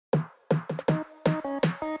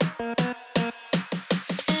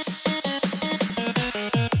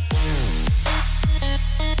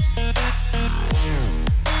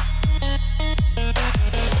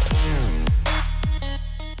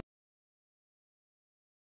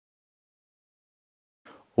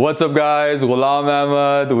What's up guys, Ghulam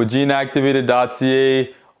Ahmed with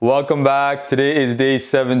geneactivated.ca. Welcome back. Today is day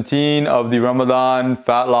 17 of the Ramadan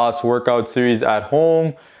Fat Loss Workout Series at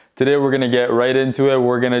home. Today we're going to get right into it.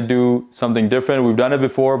 We're going to do something different. We've done it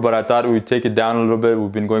before, but I thought we'd take it down a little bit.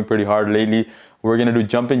 We've been going pretty hard lately. We're going to do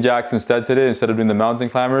jumping jacks instead today, instead of doing the mountain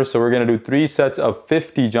climbers. So we're going to do 3 sets of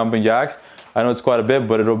 50 jumping jacks. I know it's quite a bit,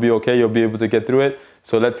 but it'll be okay. You'll be able to get through it.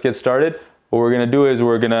 So let's get started. What we're going to do is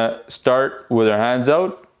we're going to start with our hands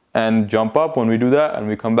out and jump up. When we do that and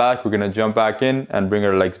we come back, we're going to jump back in and bring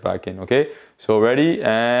our legs back in. Okay, so ready,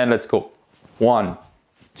 and let's go. 1,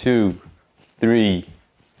 2, 3,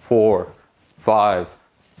 4, 5,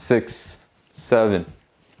 6, 7,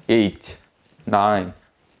 8, 9,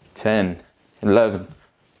 10, 11,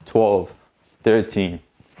 12, 13,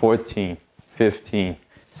 14, 15,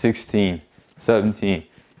 16, 17,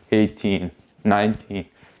 18, 19,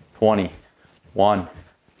 20, 1,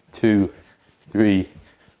 2, 3,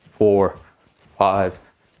 4, 5,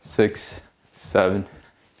 6, 7,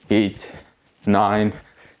 8, 9,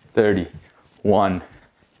 30. 1,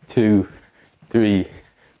 2, 3,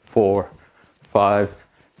 4, 5,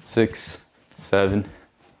 6, 7,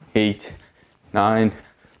 8, 9,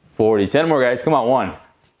 40. 10 more guys, come on. 1,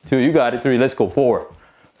 2, you got it. 3, let's go. 4,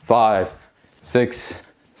 5, 6,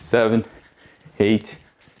 7, 8,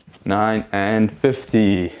 9, and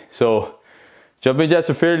 50. So jumping jacks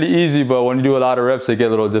are fairly easy, but when you do a lot of reps, they get a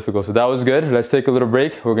little difficult. So that was good. Let's take a little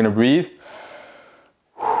break. We're gonna breathe.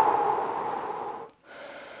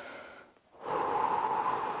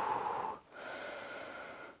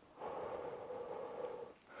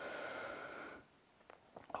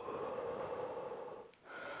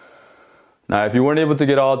 Now, if you weren't able to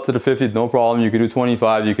get all to the 50, no problem. You can do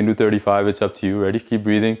 25, you can do 35. It's up to you. Ready? Keep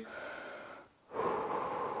breathing.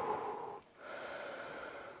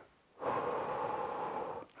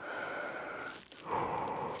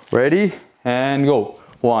 Ready? And go.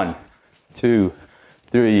 1, 2,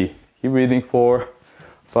 3. Keep breathing. 4,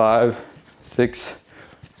 5, 6,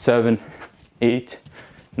 7, 8,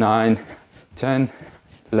 9, 10,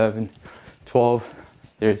 11, 12,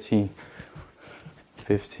 13,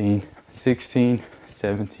 15, 16,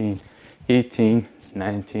 17, 18,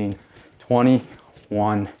 19, 20,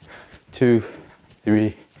 1, 2,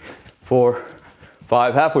 3, 4,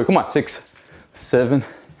 5. Halfway. Come on. 6, 7,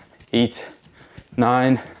 8,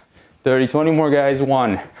 9, 30. 20 more guys.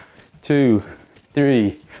 1, 2,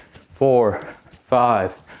 3, 4,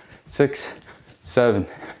 5, 6, 7,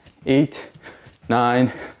 8,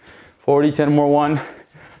 9, 40. 10 more. 1,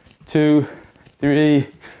 2, 3,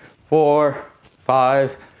 4,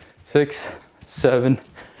 5, 6, 7,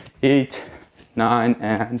 8, 9,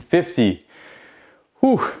 and 50.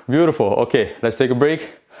 Whew, beautiful. Okay, let's take a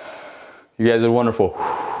break. You guys are wonderful.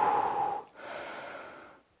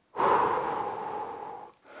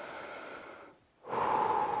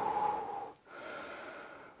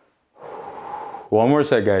 One more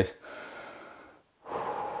set, guys.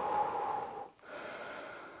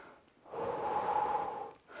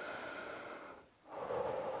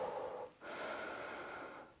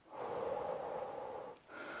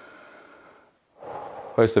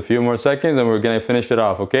 Just a few more seconds and we're gonna finish it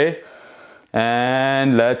off, okay?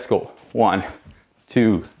 And let's go. 1,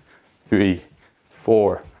 2, 3,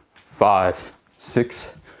 4, 5,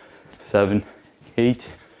 6, 7, 8,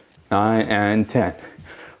 9, and 10.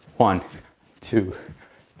 1, 2,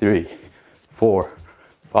 3, 4,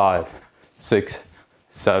 5, 6,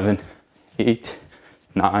 7, 8,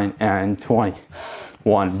 9, and 20.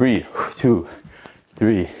 1, breathe. 2,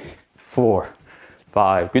 3, 4,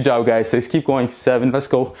 5. Good job, guys. 6, keep going. 7, let's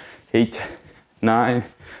go. 8, 9,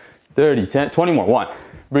 30, 10, 20 more. 1,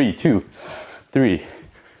 breathe. 2, 3,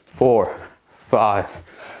 4, 5,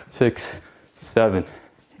 6, 7,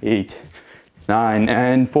 8, 9,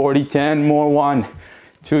 and 40. 10 more. 1,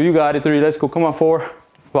 2, you got it. 3, let's go. Come on. 4,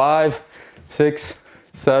 5, 6,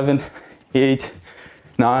 7, 8,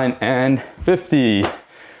 9, and 50.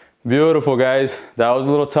 Beautiful, guys. That was a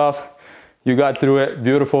little tough. You got through it.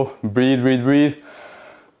 Beautiful. Breathe, breathe, breathe.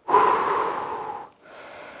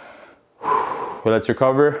 Let's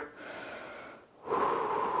recover.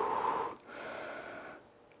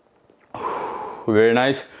 Very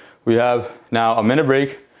nice. We have now a minute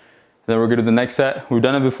break. Then we're gonna do the next set. We've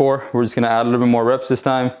done it before. We're just gonna add a little bit more reps this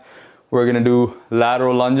time. We're gonna do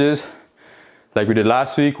lateral lunges like we did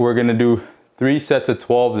last week. We're gonna do 3 sets of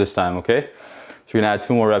 12 this time, okay? So you're gonna add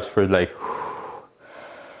 2 more reps per leg.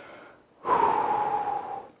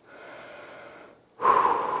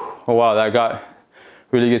 Oh wow, that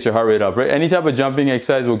really gets your heart rate up, right? Any type of jumping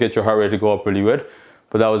exercise will get your heart rate to go up really good,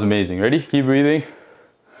 but that was amazing. Ready? Keep breathing.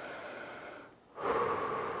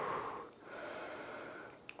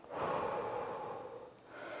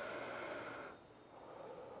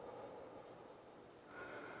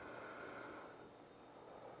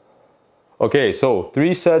 Okay, so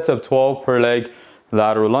 3 sets of 12 per leg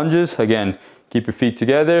lateral lunges. Again, keep your feet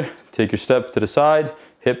together, take your step to the side,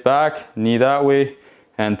 hip back, knee that way,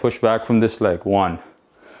 and push back from this leg. 1,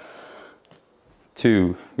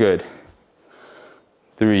 2, good.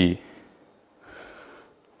 3,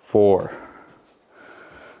 4,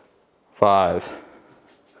 5,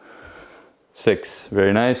 6,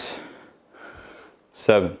 very nice.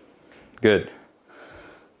 7, good.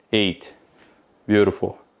 8,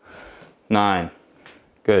 beautiful. 9,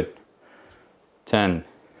 good. 10,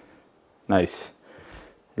 nice.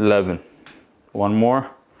 11, one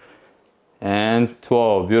more. And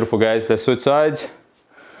 12, beautiful guys. Let's switch sides.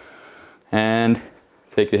 And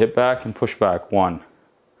take the hip back and push back. 1,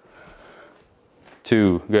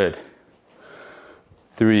 2, good.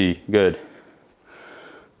 3, good.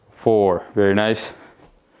 4, very nice.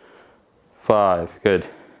 5, good.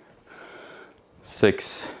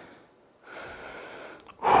 6,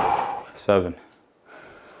 7,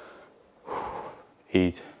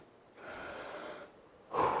 8,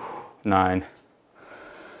 9,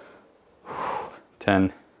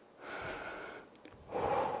 10,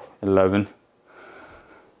 11,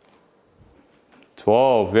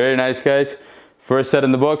 12. Very nice, guys. First set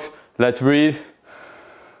in the books. Let's breathe.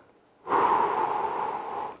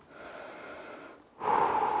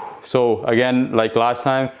 So again, like last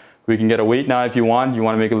time, we can get a weight now if you want. You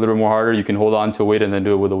want to make it a little bit more harder, you can hold on to a weight and then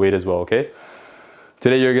do it with a weight as well, okay?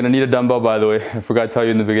 Today you're going to need a dumbbell, by the way. I forgot to tell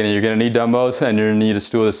you in the beginning. You're going to need dumbbells and you're going to need a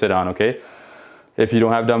stool to sit on, okay? If you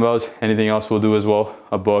don't have dumbbells, anything else will do as well.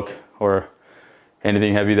 A book or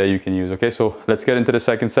anything heavy that you can use, okay? So let's get into the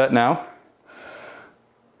second set now.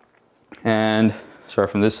 And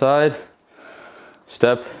start from this side.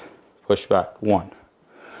 Step, push back. 1,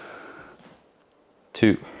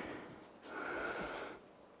 2,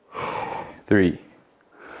 3,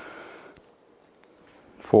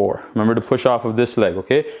 4. Remember to push off of this leg,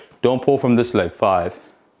 okay? Don't pull from this leg. 5,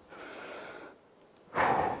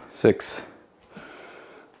 6,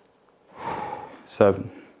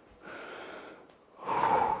 7,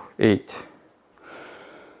 8,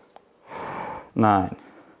 9,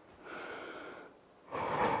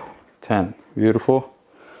 10. Beautiful.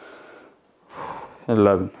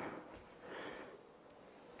 11,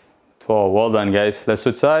 12. Well done, guys. Let's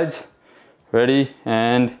switch sides. Ready?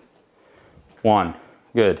 And 1,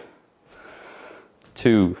 good.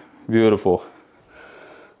 2, beautiful.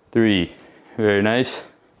 3, very nice.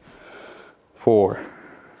 4,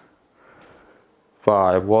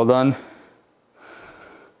 5, well done.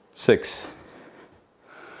 6,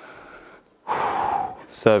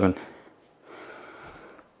 7,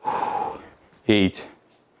 8,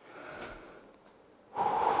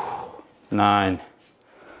 9,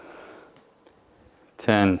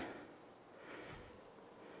 10,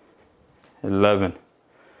 11.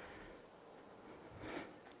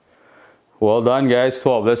 Well done, guys.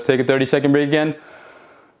 12. Let's take a 30-second break again.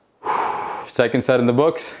 Second set in the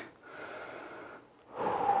books.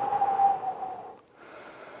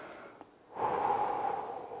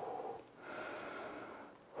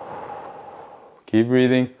 Keep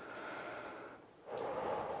breathing.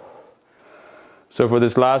 So for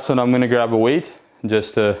this last one, I'm going to grab a weight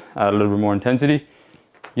just to add a little bit more intensity.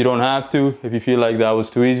 You don't have to. If you feel like that was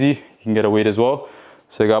too easy, you can get a weight as well.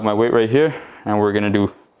 So I got my weight right here, and we're going to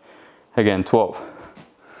do, again, 12.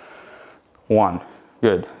 1,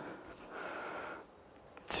 good.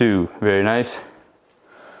 2, very nice.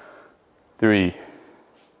 3,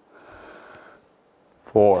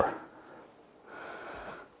 4,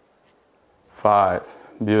 5,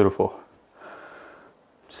 beautiful.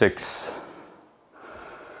 6,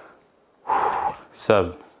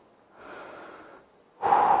 7,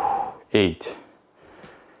 8,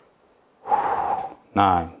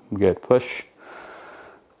 9, good, push.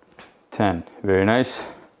 10, very nice.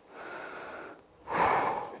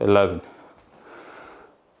 11,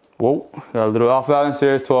 whoa, got a little off balance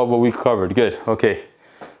there. 12, but we covered, good. Okay,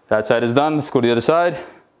 that side is done. Let's go to the other side.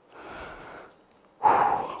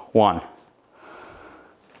 1,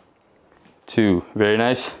 2, very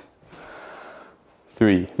nice.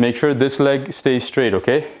 3, make sure this leg stays straight,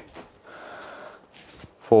 okay?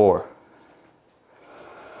 4,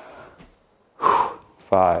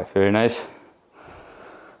 5, very nice.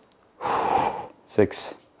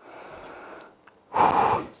 6,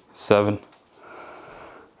 7,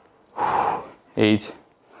 8,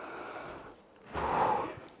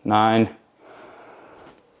 9,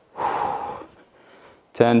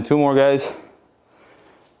 10. 2 more, guys.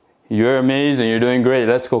 You're amazing. You're doing great.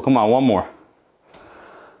 Let's go. Come on, one more.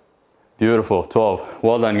 Beautiful. 12.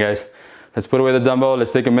 Well done, guys. Let's put away the dumbbell.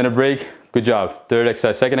 Let's take a minute break. Good job. Third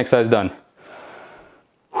exercise. Second exercise done.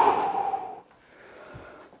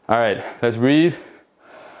 All right, let's breathe.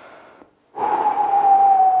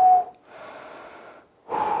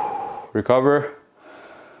 Recover.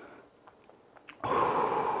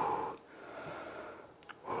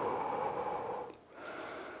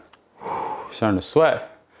 Starting to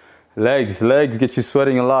sweat. Legs get you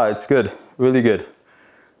sweating a lot. It's good, really good.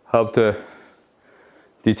 Help to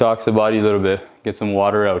detox the body a little bit, get some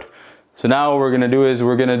water out. So now what we're gonna do is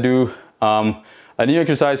we're gonna do a new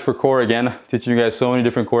exercise for core again, teaching you guys so many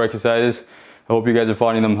different core exercises. I hope you guys are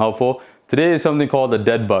finding them helpful. Today is something called a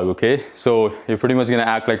dead bug, okay? So you're pretty much gonna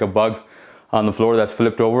act like a bug on the floor that's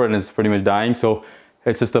flipped over and is pretty much dying. So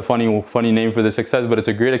it's just a funny name for this exercise, but it's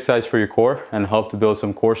a great exercise for your core and help to build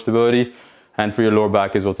some core stability and for your lower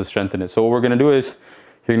back as well to strengthen it. So what we're gonna do is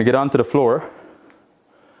you're gonna get onto the floor,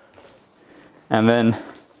 and then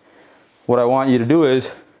what I want you to do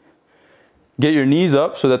is get your knees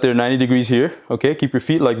up so that they're 90 degrees here, okay? Keep your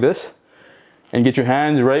feet like this and get your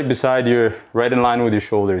hands right in line with your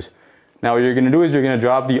shoulders. Now what you're gonna do is you're gonna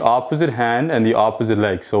drop the opposite hand and the opposite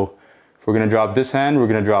leg. So if we're gonna drop this hand, we're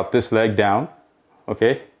gonna drop this leg down,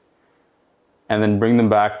 okay? And then bring them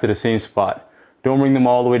back to the same spot. Don't bring them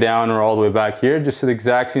all the way down or all the way back here, just to the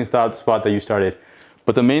exact same spot that you started.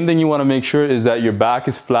 But the main thing you wanna make sure is that your back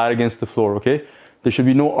is flat against the floor, okay? There should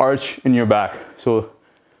be no arch in your back. So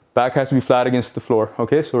back has to be flat against the floor,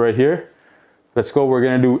 okay? So right here, let's go, we're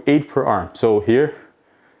gonna do 8 per arm. So here,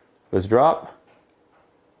 let's drop.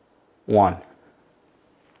 1.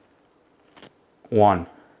 1.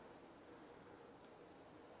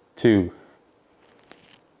 2.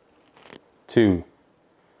 2.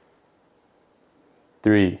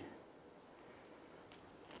 3.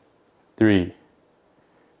 3.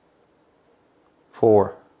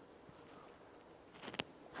 4.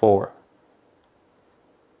 4.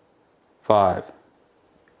 5.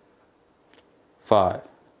 5.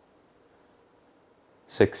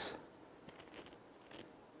 6.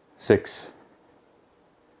 6.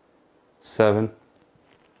 7.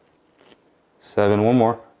 7. One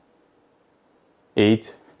more.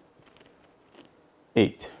 8.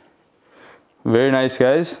 8. Very nice,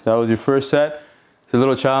 guys. That was your first set. It's a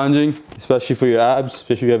little challenging, especially for your abs,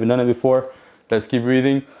 especially if you haven't done it before. Let's keep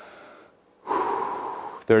breathing.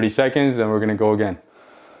 30 seconds, then we're gonna go again.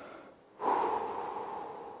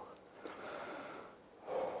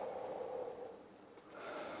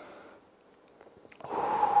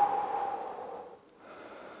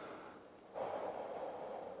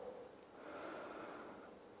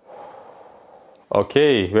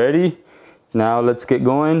 Okay, ready? Now let's get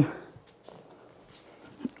going.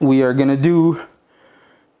 We are gonna do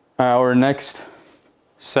our next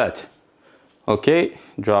set. Okay,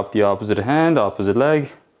 drop the opposite hand, opposite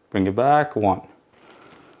leg, bring it back. 1.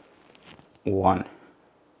 1.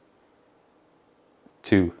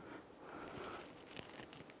 2.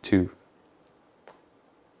 2.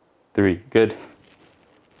 3. Good.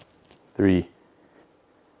 3.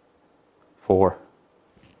 4.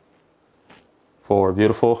 4.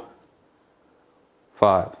 Beautiful.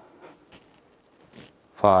 5.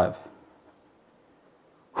 5.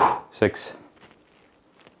 6.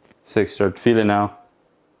 6. Start to feel it now.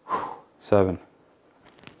 7.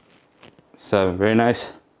 7. Very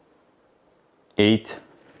nice. 8.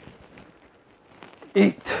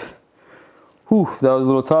 8. Whew, that was a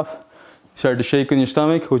little tough. Start to shake in your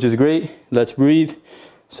stomach, which is great. Let's breathe.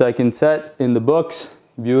 Second set in the books.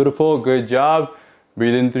 Beautiful. Good job.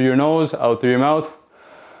 Breathe in through your nose, out through your mouth.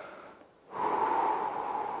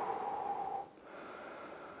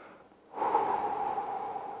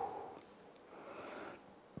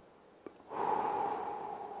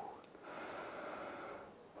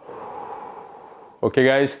 Okay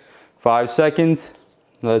guys, 5 seconds.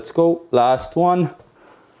 Let's go. Last one.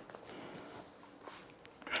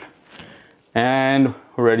 And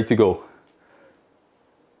we're ready to go.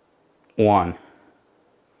 1.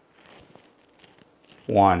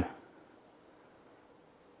 1.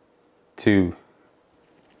 2.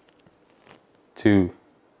 2.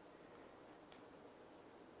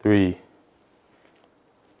 3.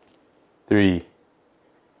 3.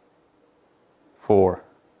 4.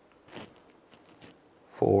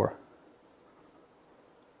 4.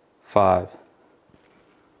 5.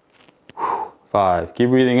 5. Keep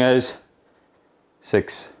breathing, guys.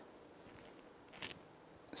 6.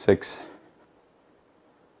 6.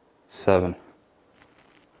 7.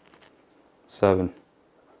 7.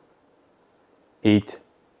 8.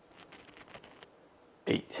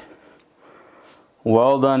 8.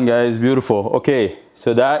 Well done, guys. Beautiful. Okay,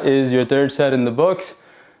 so that is your third set in the books.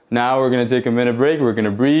 Now we're going to take a minute break. We're going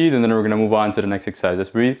to breathe, and then we're going to move on to the next exercise. Let's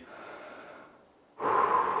breathe.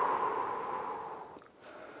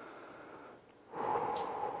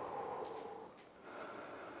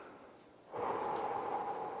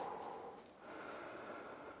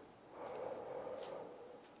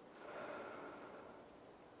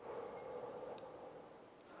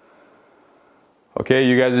 Okay,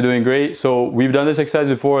 you guys are doing great. So we've done this exercise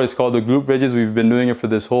before. It's called the glute bridges. We've been doing it for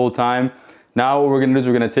this whole time. Now what we're gonna do is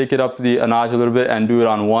we're gonna take it up a notch a little bit and do it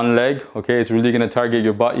on one leg. Okay, it's really gonna target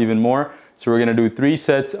your butt even more. So we're gonna do 3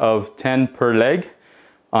 sets of 10 per leg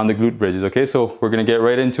on the glute bridges. Okay, so we're gonna get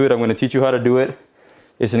right into it. I'm gonna teach you how to do it.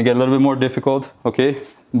 It's gonna get a little bit more difficult, okay?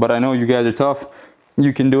 But I know you guys are tough.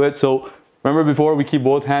 You can do it. So remember before, we keep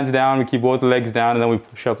both hands down, we keep both legs down, and then we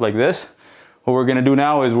push up like this. What we're gonna do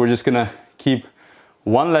now is we're just gonna keep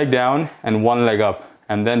one leg down and one leg up,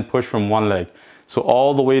 and then push from one leg. So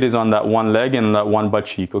all the weight is on that one leg and that one butt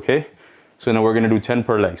cheek, okay? So now we're gonna do 10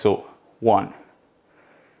 per leg. So 1,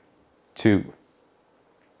 2,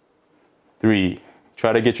 3.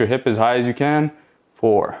 Try to get your hip as high as you can.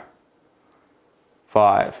 4,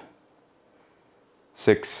 5,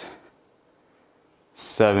 6,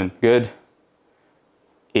 7. Good.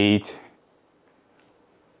 8,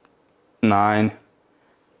 9,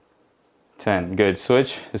 10. Good.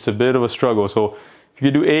 Switch. It's a bit of a struggle. So if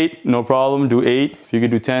you could do 8, no problem. Do 8. If you could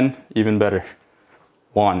do 10, even better.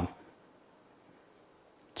 1,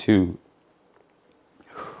 2,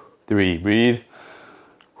 3. Breathe.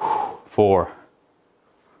 4,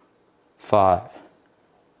 5,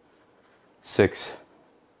 6,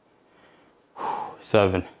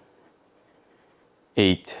 7,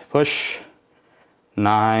 8. Push.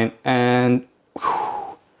 9 and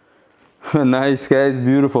nice, guys.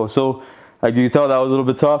 Beautiful. So like you can tell, that was a little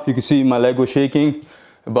bit tough. You can see my leg was shaking.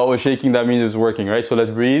 The butt was shaking. That means it was working, right? So let's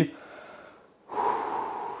breathe.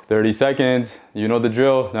 30 seconds. You know the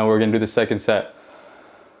drill. Now we're gonna do the second set.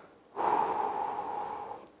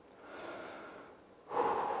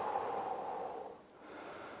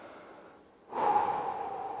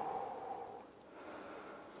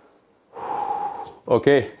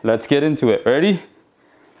 Okay, let's get into it. Ready?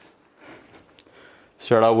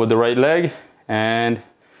 Start out with the right leg and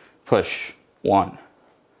push. 1,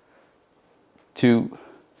 2,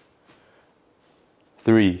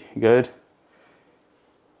 3. Good.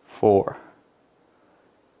 4,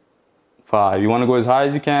 5. You want to go as high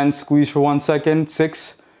as you can. Squeeze for 1 second.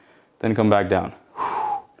 6. Then come back down.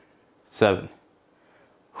 7,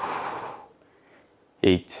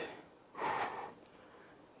 8,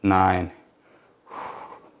 9,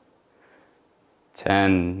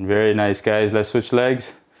 10. Very nice, guys. Let's switch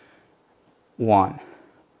legs. 1,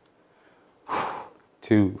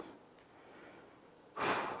 2,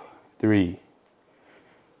 3,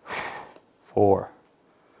 4,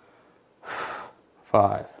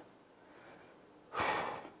 5,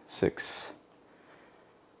 6,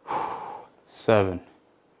 7,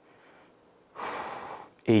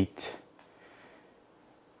 8,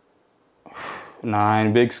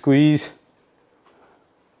 9. Big squeeze.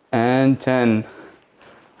 And 10.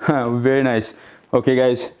 Very nice. Okay,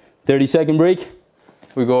 guys, 30-second break.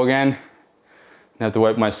 We go again. I have to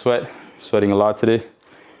wipe my sweat. Sweating a lot today.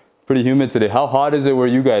 Pretty humid today. How hot is it where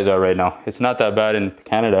you guys are right now? It's not that bad in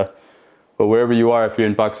Canada, but wherever you are, if you're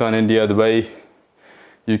in Pakistan, India, Dubai,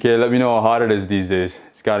 UK, let me know how hot it is these days.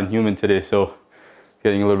 It's gotten humid today, so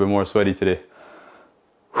getting a little bit more sweaty today.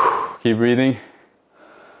 Keep breathing.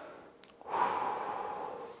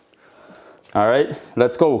 All right,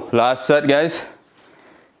 let's go. Last set, guys.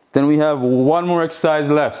 Then we have one more exercise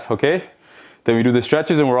left, okay? Then we do the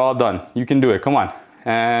stretches and we're all done. You can do it, come on.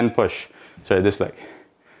 And push. Sorry, this leg.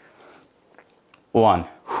 1,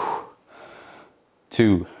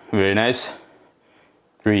 2, very nice.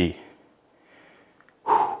 3,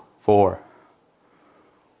 4,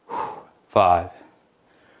 5,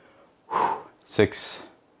 6,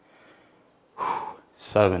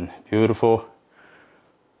 7, beautiful.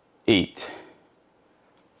 8,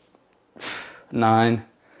 9,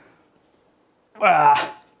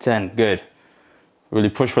 10. Good. Really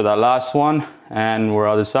push for that last one, and we're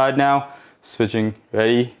other side now. Switching.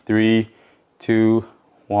 Ready? 3, 2,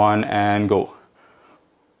 1, and go.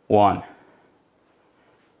 1,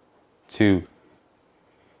 2,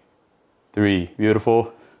 3.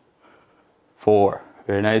 Beautiful. 4.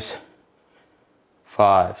 Very nice.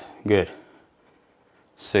 5. Good.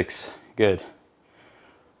 6. Good.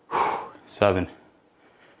 7,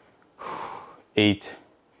 8,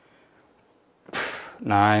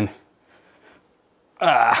 9,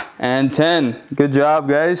 and 10. Good job,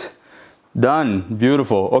 guys. Done.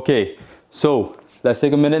 Beautiful. Okay, so let's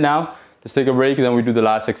take a minute now. Let's take a break, and then we do the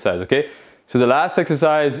last exercise, okay? So the last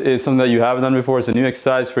exercise is something that you haven't done before. It's a new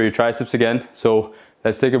exercise for your triceps again. So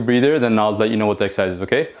let's take a breather, then I'll let you know what the exercise is,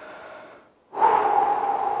 okay?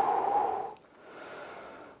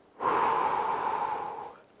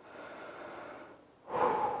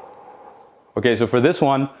 Okay, so for this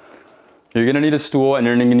one, You're gonna need a stool and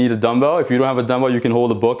you're gonna need a dumbbell. If you don't have a dumbbell, you can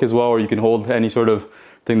hold a book as well, or you can hold any sort of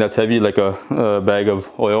thing that's heavy, like a bag of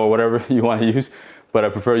oil or whatever you want to use. But I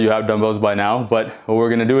prefer you have dumbbells by now. But what we're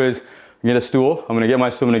gonna do is get a stool. I'm gonna get my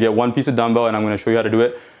stool. I'm gonna get one piece of dumbbell, and I'm gonna show you how to do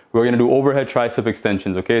it. We're gonna do overhead tricep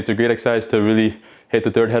extensions. Okay, it's a great exercise to really hit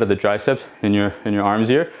the third head of the triceps in your arms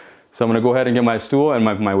here. So I'm gonna go ahead and get my stool and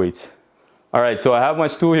my weights. All right, so I have my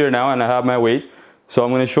stool here now, and I have my weight. So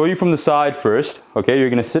I'm gonna show you from the side first. Okay, you're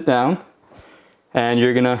gonna sit down. And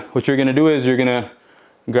what you're gonna do is you're gonna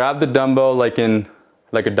grab the dumbbell like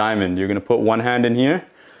a diamond. You're gonna put one hand in here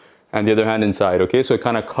and the other hand inside, okay? So it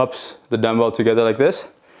kind of cups the dumbbell together like this,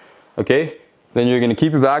 okay? Then you're gonna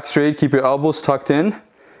keep your back straight, keep your elbows tucked in,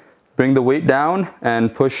 bring the weight down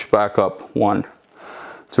and push back up, 1.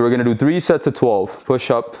 So we're gonna do 3 sets of 12.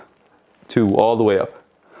 Push up, 2, all the way up.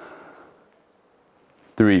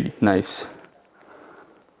 3, nice.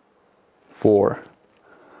 4.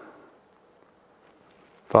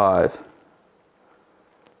 5,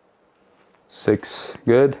 6,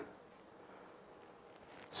 good.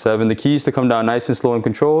 7, the key is to come down nice and slow and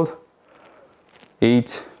controlled.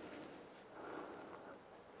 8,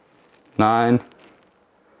 9,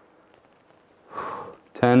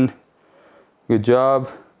 10, good job.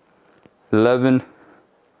 11,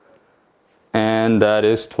 and that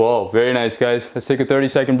is 12. Very nice, guys. Let's take a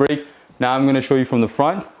 30-second break. Now I'm gonna show you from the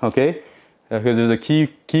front, okay? Because there's a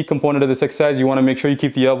key component of this exercise. You want to make sure you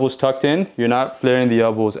keep the elbows tucked in. You're not flaring the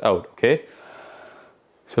elbows out, okay?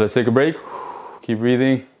 So let's take a break. Keep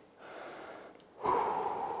breathing.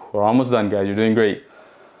 We're almost done, guys. You're doing great.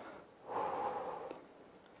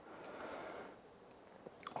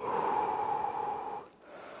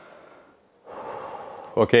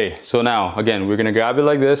 Okay, so now, again, we're going to grab it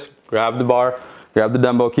like this. Grab the bar, grab the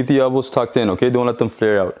dumbbell, keep the elbows tucked in, okay? Don't let them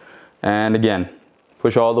flare out. And again,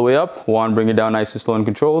 push all the way up. 1, bring it down nice and slow and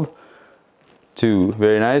controlled. 2,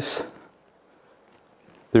 very nice.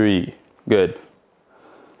 3, good.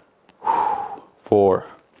 4,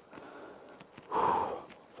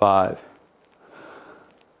 5,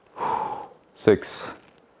 6,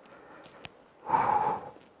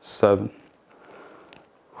 7,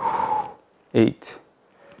 8,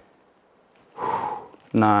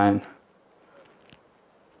 9,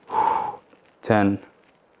 10,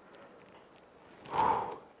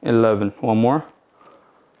 11, one more.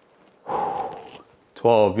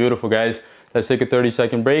 12, beautiful, guys. Let's take a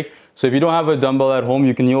 30-second break. So if you don't have a dumbbell at home,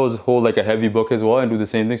 you can always hold like a heavy book as well and do the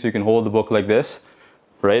same thing. So you can hold the book like this,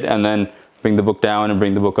 right? And then bring the book down and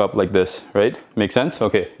bring the book up like this, right? Make sense?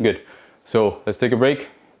 Okay, good. So let's take a break,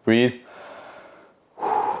 breathe.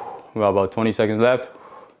 We got about 20 seconds left.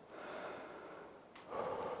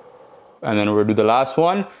 And then we'll do the last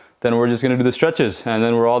one. Then we're just gonna do the stretches and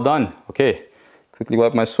then we're all done. Okay. Quickly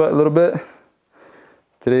wipe my sweat a little bit.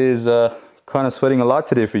 Today is kind of sweating a lot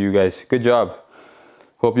today for you guys. Good job.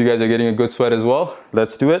 Hope you guys are getting a good sweat as well.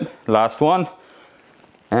 Let's do it. Last one.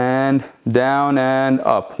 And down and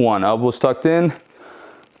up. 1, elbows tucked in.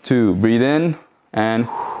 2, breathe in and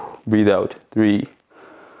breathe out. 3,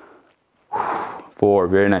 4,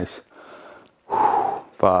 very nice.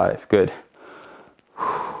 5, good.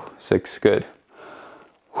 6, good.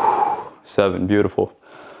 7, beautiful.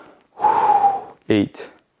 8,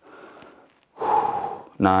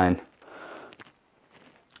 9,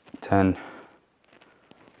 10,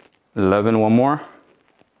 11, one more.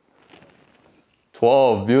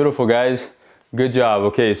 12, beautiful, guys. Good job.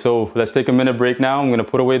 Okay, so let's take a minute break now. I'm gonna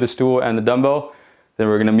put away the stool and the dumbbell. Then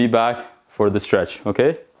we're gonna meet back for the stretch,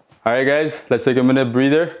 okay? All right, guys, let's take a minute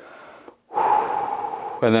breather.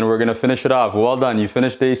 And then we're gonna finish it off. Well done, you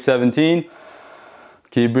finished day 17.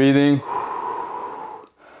 Keep breathing.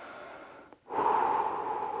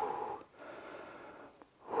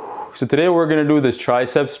 So today we're gonna do this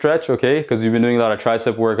tricep stretch, okay? Because we've been doing a lot of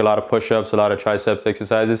tricep work, a lot of push-ups, a lot of tricep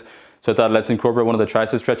exercises. So I thought let's incorporate one of the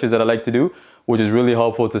tricep stretches that I like to do, which is really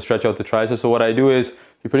helpful to stretch out the triceps. So what I do is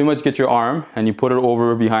you pretty much get your arm and you put it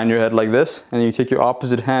over behind your head like this, and you take your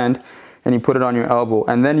opposite hand and you put it on your elbow.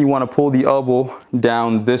 And then you wanna pull the elbow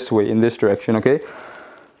down this way, in this direction, okay?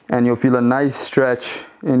 And you'll feel a nice stretch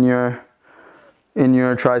in your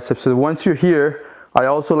triceps. So once you're here, I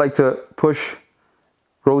also like to push,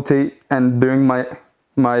 rotate, and bring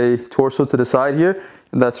my torso to the side here,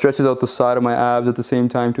 and that stretches out the side of my abs at the same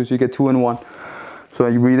time too, so you get 2 in 1. So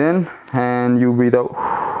you breathe in and you breathe out.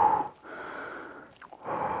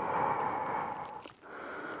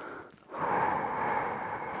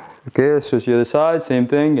 Okay, let's switch the other side, same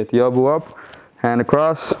thing. Get the elbow up, hand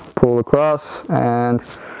across, pull across, and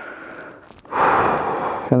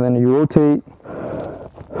then you rotate.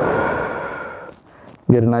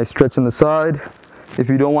 Get a nice stretch in the side. If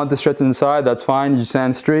you don't want the stretch inside, that's fine. You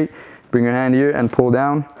stand straight, bring your hand here and pull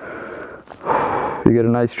down. You get a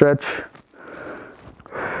nice stretch.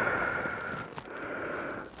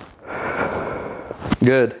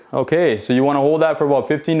 Good. Okay, so you want to hold that for about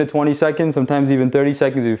 15 to 20 seconds, sometimes even 30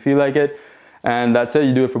 seconds if you feel like it. And that's it.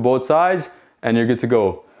 You do it for both sides and you're good to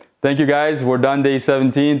go. Thank you guys. We're done day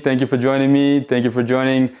 17. Thank you for joining me. Thank you for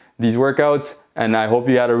joining these workouts. And I hope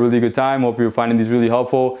you had a really good time. Hope you're finding these really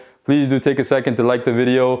helpful. Please do take a second to like the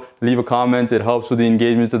video, leave a comment. It helps with the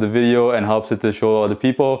engagement of the video and helps it to show other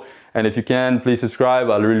people. And if you can, please subscribe.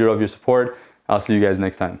 I'll really love your support. I'll see you guys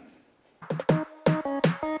next time.